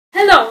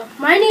Hello,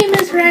 my name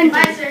is Randy.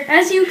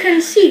 As you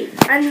can see,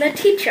 I'm the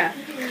teacher.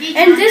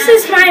 And this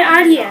is my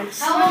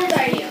audience. How old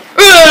are you?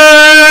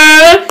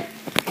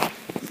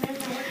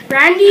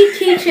 Randy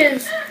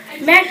teaches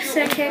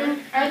Mexican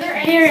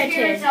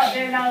heritage.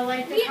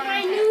 Meet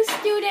my new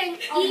student,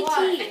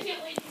 E.T.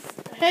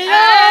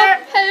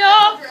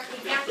 Hello.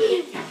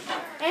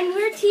 And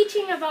we're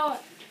teaching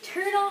about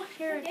turtle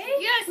heritage.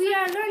 Yes. We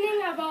are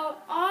learning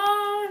about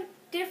all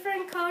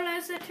different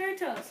colors of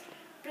turtles.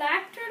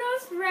 Black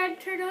turtles, red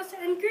turtles,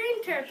 and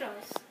green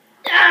turtles.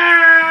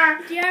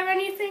 Do you have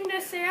anything to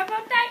say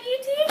about that,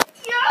 E.T.?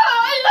 Yeah,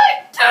 I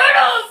like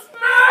turtles,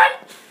 man.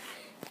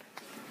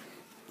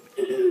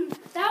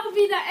 That will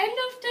be the end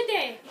of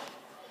today.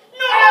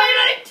 No,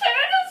 I like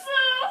turtles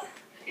though.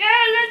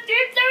 Yeah, let's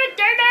teach them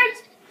turtles.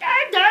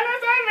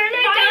 Turtles are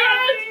really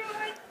turtles.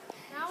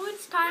 Now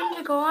it's time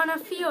to go on a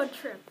field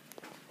trip.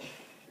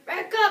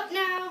 Back up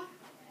now.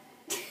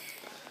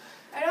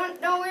 I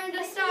don't know where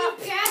to stop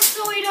yet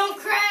so we don't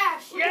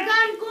crash. Yeah. We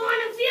gotta go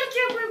on a field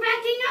trip. We're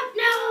backing up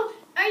now.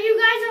 Are you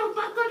guys all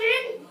buckled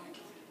in?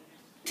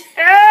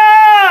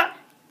 Yeah.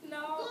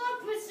 No.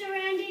 Look, Mr.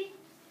 Randy.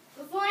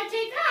 Before I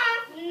take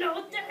off.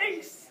 No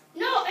thanks.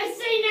 No, I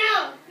say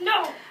now.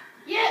 No.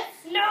 Yes.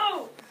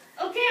 No.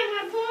 Okay, I'm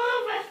gonna pull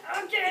over.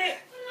 Okay.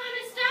 I'm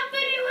gonna stop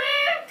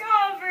anywhere.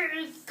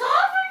 Covers.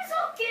 Culver's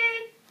okay.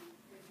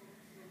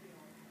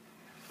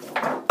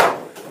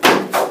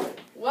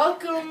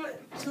 Welcome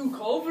to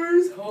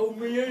Culver's. How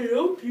may I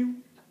help you?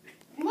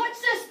 What's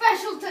so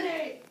special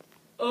today?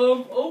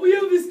 All we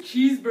have is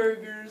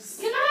cheeseburgers.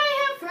 Can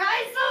I have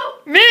fries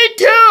though? Me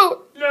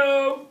too.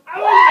 No, I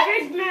want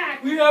a Big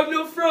Mac. we have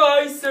no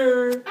fries,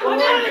 sir. I'm Or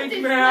done with Big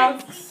this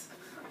Macs.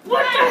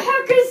 What the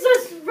heck is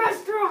this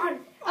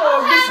restaurant?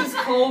 Oh, this is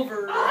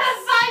Culver's. I'll have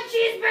 5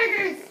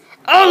 cheeseburgers.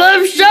 I'll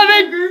have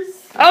 7.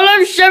 Cheeseburgers? I'll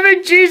have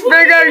 7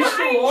 cheeseburgers. That's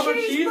a lot of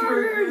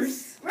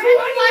cheeseburgers. Randy,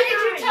 why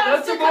did you tell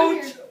us That's to come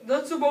here?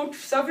 about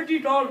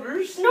 $70.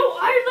 No,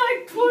 I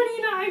like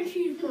 29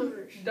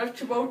 cheeseburgers.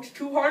 That's about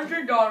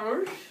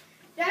 $200.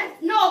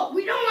 No,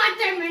 we don't want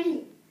that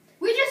many.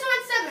 We just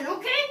want 7,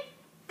 okay?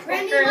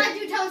 Randy, Okay. why'd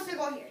you tell us to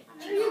go here?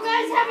 Are you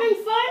guys having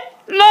fun?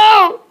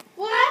 No,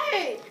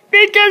 Why?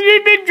 because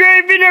we've been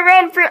driving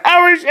around for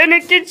hours and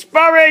it gets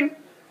boring.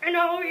 I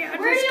know, yeah,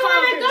 Where do you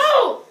want to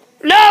go?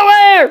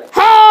 Nowhere.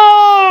 Home.